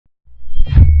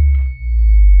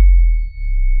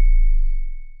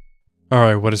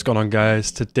Alright, what is going on,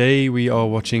 guys? Today we are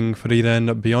watching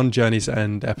Frieren Beyond Journey's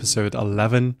End episode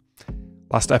 11.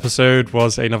 Last episode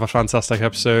was another fantastic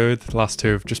episode. The last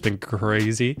two have just been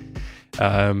crazy.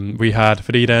 We had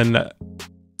Frieren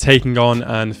taking on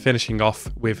and finishing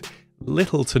off with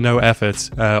little to no effort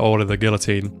Order the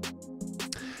Guillotine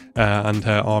and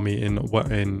her army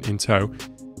in tow.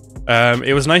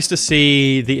 It was nice to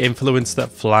see the influence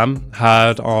that Flam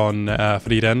had on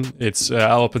Frieren. It's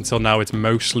up until now, it's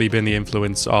mostly been the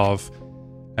influence of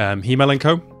Himmel &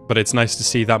 Co. But it's nice to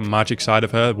see that magic side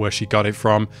of her, where she got it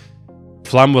from.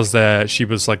 Flam was there; she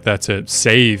was like there to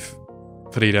save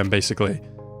Frieren, basically,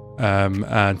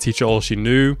 and teach her all she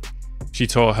knew. She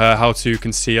taught her how to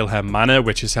conceal her mana,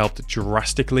 which has helped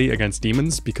drastically against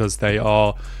demons because they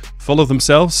are full of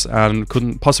themselves and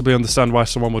couldn't possibly understand why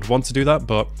someone would want to do that.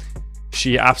 But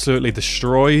she absolutely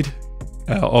destroyed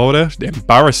Order,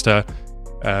 embarrassed her.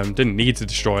 Didn't need to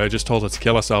destroy her, just told her to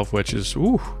kill herself, which is,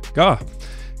 ooh, god,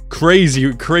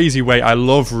 crazy way. I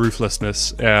love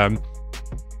ruthlessness,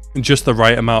 just the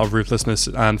right amount of ruthlessness,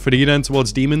 and Frieren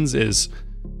towards demons is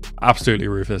absolutely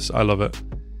ruthless. I love it.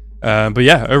 But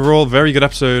yeah, overall, very good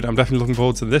episode. I'm definitely looking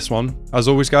forward to this one. As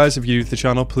always, guys, if you're new to the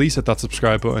channel, please hit that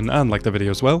subscribe button and like the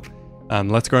video as well. And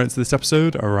let's go into this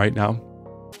episode right now.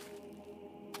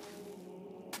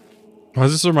 Why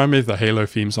does this remind me of the Halo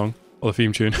theme song? Or the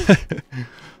theme tune?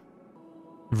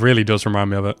 Really does remind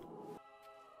me of it.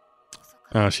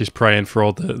 She's praying for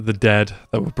all the dead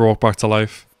that were brought back to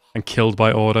life and killed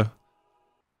by Order.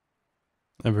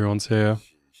 Everyone's here.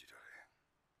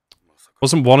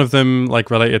 Wasn't one of them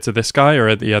like related to this guy,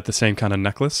 or he had the same kind of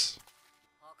necklace?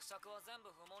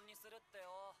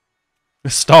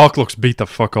 Stark looks beat the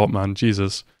fuck up, man.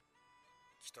 Jesus.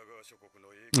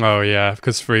 Oh yeah,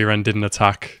 because Frieren didn't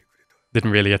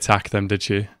really attack them, did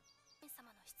she?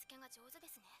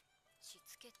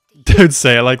 Don't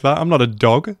say it like that. I'm not a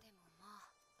dog.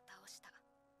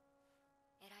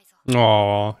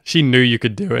 Oh, she knew you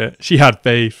could do it. She had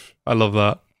faith. I love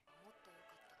that.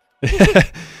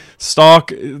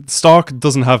 Stark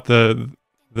doesn't have the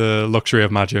luxury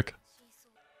of magic.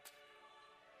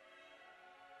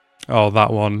 Oh,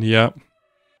 that one, yeah.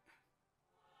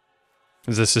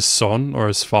 Is this his son or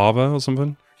his father or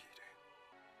something?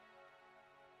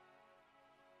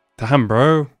 Damn,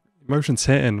 bro. Emotion's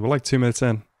hitting. We're like 2 minutes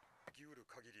in.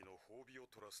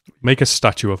 Make a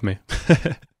statue of me.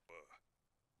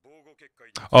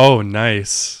 Oh,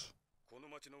 nice.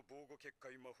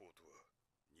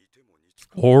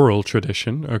 Oral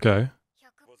tradition, okay.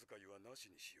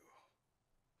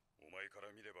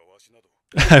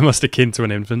 I must akin to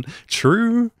an infant.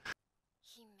 True.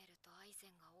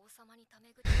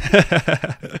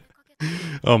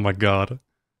 Oh my god.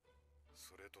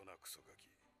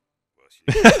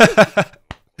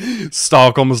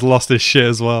 Stark almost lost his shit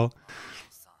as well.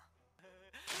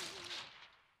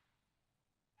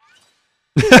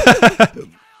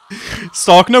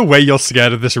 Stark, no way you're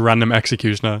scared of this random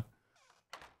executioner.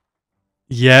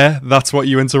 Yeah, that's what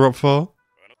you interrupt for?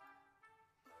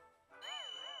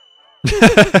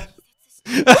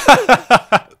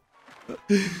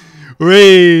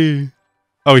 Whee!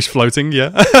 Oh, he's floating, yeah.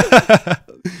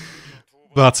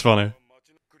 That's funny.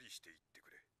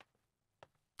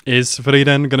 Is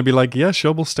Frieren gonna be like, yeah,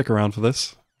 sure, we'll stick around for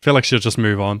this? I feel like she'll just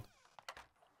move on.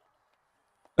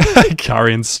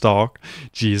 Carrying Stark.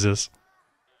 Jesus.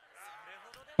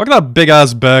 Look at that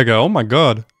big-ass burger. Oh my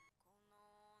god.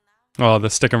 Oh, they're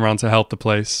sticking around to help the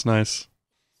place. Nice.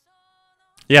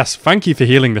 Yes, thank you for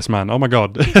healing this man. Oh my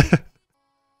god.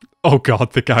 Oh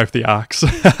god, the guy with the axe.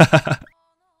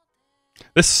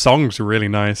 This song's really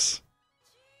nice.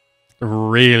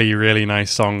 Really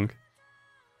nice song.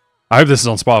 I hope this is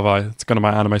on Spotify. It's going to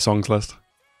my anime songs list.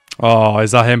 Oh,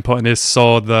 is that him putting his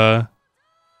sword there?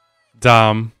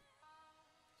 Damn.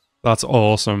 That's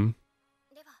awesome.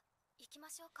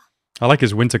 I like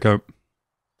his winter coat.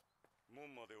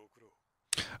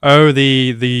 Oh,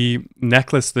 the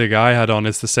necklace the guy had on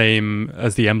is the same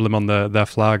as the emblem on their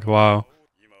flag. Wow.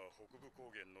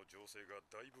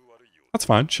 That's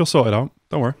fine. She'll sort it out.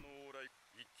 Don't worry.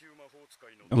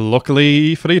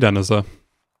 Luckily, Frieren is there.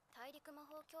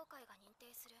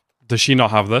 Does she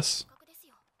not have this?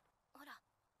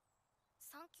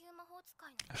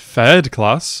 Third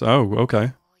class? Oh,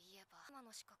 okay.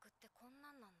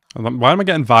 Why am I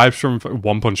getting vibes from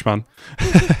One Punch Man?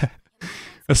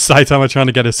 Saitama trying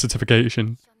to get his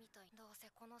certification.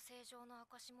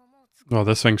 Oh,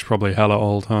 this thing's probably hella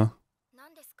old, huh?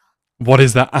 What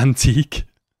is that, antique?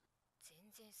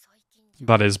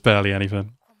 That is barely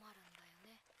anything.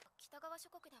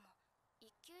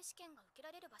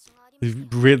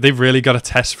 They've really got to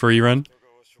test Frieren.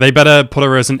 They better put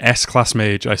her as an S-class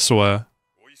mage, I swear.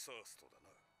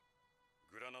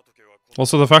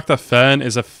 Also, the fact that Frieren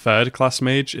is a third-class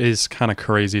mage is kind of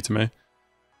crazy to me.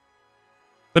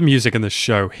 The music in this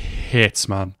show hits,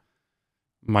 man.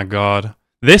 My god.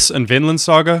 This and Vinland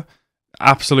Saga,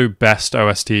 absolute best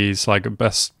OSTs, like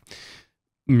best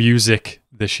music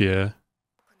this year.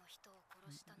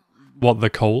 What, the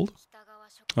cold?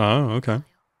 Oh, okay.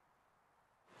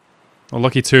 Well,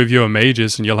 lucky two of you are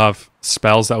mages and you'll have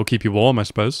spells that will keep you warm, I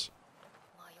suppose.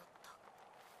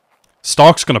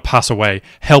 Stark's gonna pass away.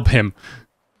 Help him.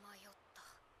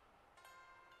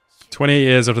 28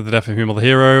 years after the death of Hummel the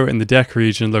hero in the Deck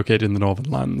region located in the Northern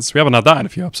Lands. We haven't had that in a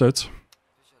few episodes.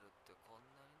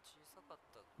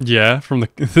 Yeah, from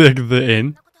the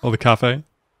inn or the cafe.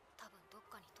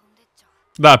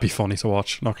 That'd be funny to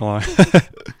watch, not gonna lie.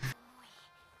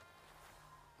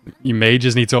 You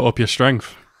mages need to up your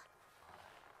strength.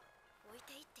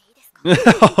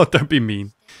 Oh, don't be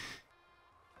mean.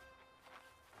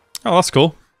 Oh, that's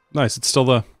cool. Nice, it's still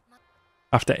there.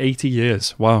 After 80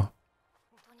 years, wow.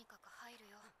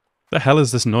 The hell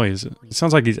is this noise? It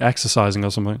sounds like he's exercising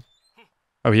or something.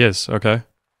 Oh, he is, okay.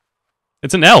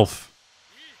 It's an elf!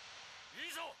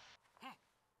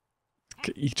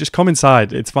 You just come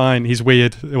inside, it's fine, he's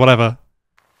weird, whatever.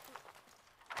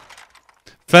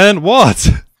 Frieren, what?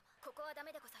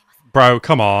 Bro,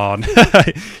 come on.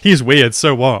 He's weird,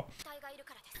 so what?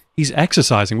 He's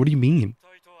exercising, what do you mean?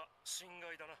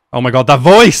 Oh my god, that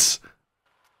voice!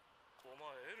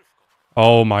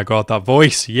 Oh my god, that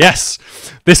voice, yes!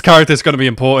 This character's gonna be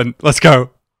important, let's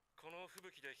go!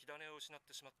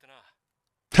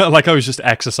 Like I was just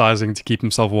exercising to keep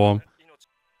himself warm.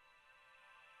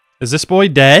 Is this boy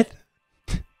dead?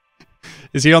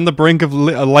 Is he on the brink of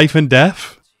life and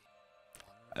death?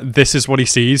 This is what he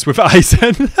sees with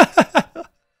Eisen.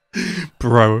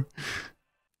 Bro.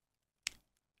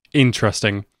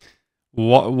 Interesting.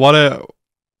 What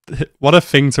a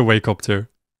thing to wake up to.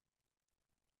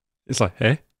 It's like,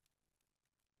 eh?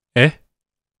 Eh?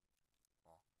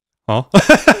 Huh?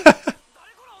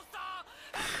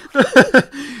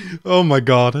 Oh my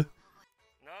god.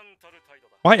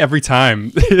 Why every time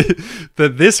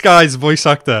that this guy's voice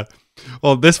actor,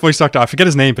 well, this voice actor, I forget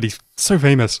his name, but he's so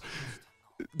famous.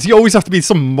 Does he always have to be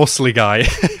some muscly guy?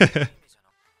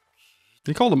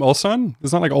 You call him Osan?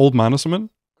 Isn't that like old man or something?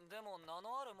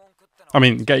 I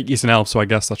mean, he's an elf, so I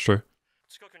guess that's true.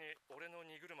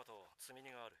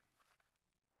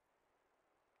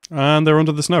 And they're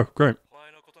under the snow. Great.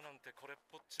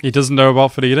 He doesn't know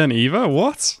about Frieren either?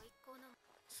 What?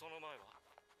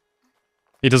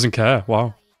 He doesn't care.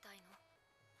 Wow.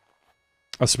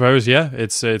 I suppose, yeah.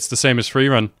 It's the same as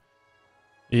Frieren.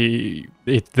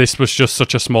 This was just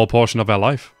such a small portion of their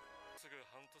life.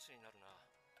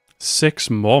 6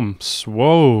 months.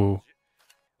 Whoa.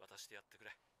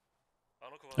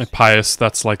 Pious,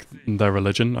 that's like their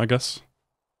religion, I guess.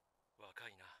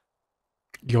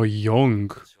 You're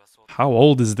young. How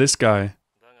old is this guy?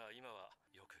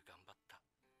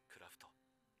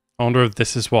 I wonder if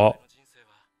this is what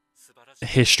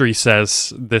history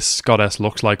says this goddess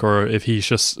looks like, or if he's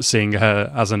just seeing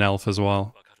her as an elf as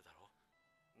well.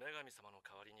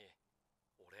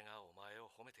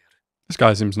 This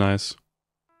guy seems nice.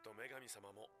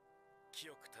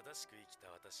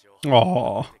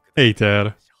 Oh, hey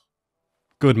there.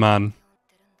 Good man.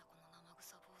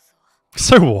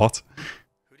 So what?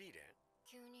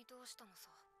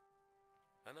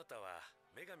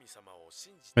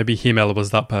 Maybe Himmel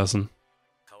was that person.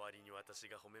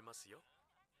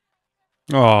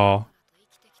 Oh,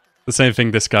 the same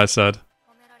thing this guy said.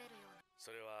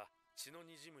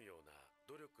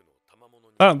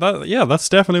 Yeah, that's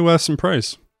definitely worth some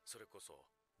praise.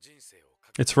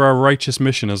 It's for our righteous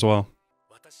mission as well.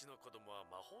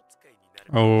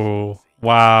 Oh,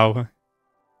 wow.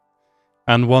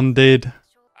 And one did.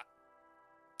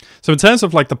 So in terms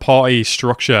of like the party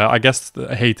structure, I guess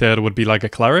the Hater would be like a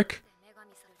cleric.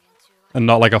 And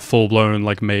not like a full-blown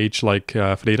like mage like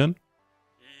Frieren.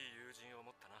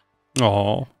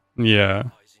 Oh, yeah.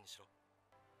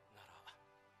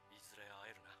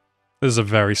 This is a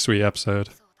very sweet episode.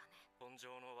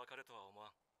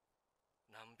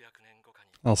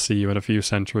 I'll see you in a few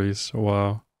centuries.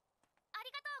 Wow.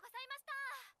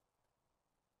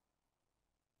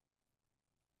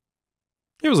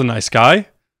 He was a nice guy.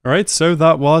 Alright, so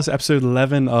that was episode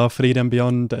 11 of Frieren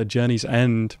Beyond Journey's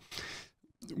End.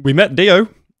 We met DIO.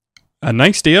 A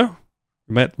nice DIO.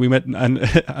 We met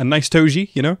a nice Toji,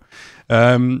 you know.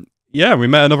 Yeah, we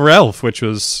met another elf, which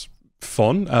was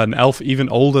fun. An elf even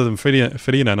older than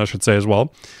Frieren, I should say as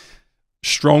well.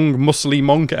 Strong, muscly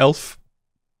monk elf.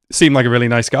 Seemed like a really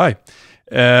nice guy.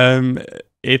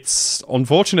 it's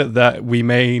unfortunate that we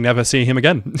may never see him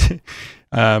again.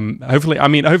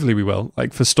 Hopefully we will.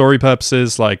 Like, for story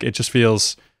purposes, like, it just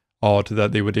feels odd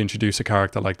that they would introduce a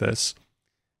character like this,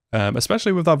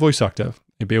 especially with that voice actor.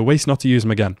 It'd be a waste not to use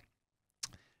him again,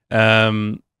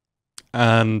 and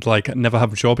like never have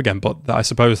him show up again. But I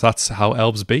suppose that's how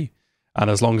elves be. And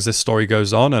as long as this story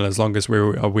goes on, and as long as we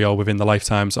are within the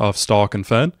lifetimes of Stark and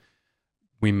Fern,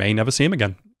 we may never see him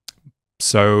again.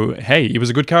 So, hey, he was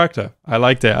a good character. I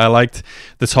liked it. I liked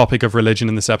the topic of religion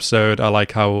in this episode. I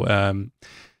like how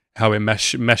it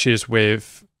meshes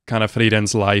with kind of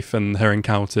Frieren's life and her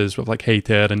encounters with like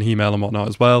Hater and Himmel and whatnot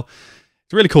as well.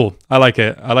 It's really cool. I like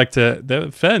it. I liked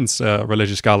it. Fern's a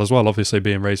religious gal as well, obviously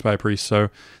being raised by a priest. So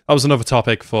that was another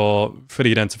topic for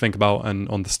Frieren to think about and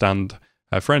understand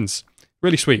her friends.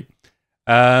 Really sweet.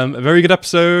 A very good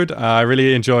episode. I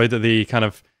really enjoyed the kind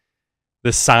of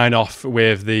the sign off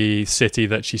with the city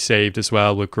that she saved as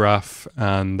well with Graf,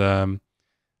 and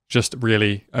just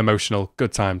really emotional.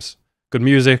 Good times. Good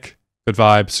music, good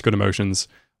vibes, good emotions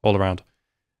all around.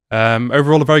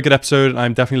 Overall, a very good episode, and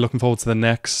I'm definitely looking forward to the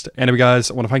next. Anyway,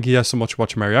 guys, I want to thank you guys so much for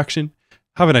watching my reaction.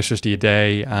 Have a nice rest of your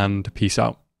day, and peace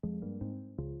out.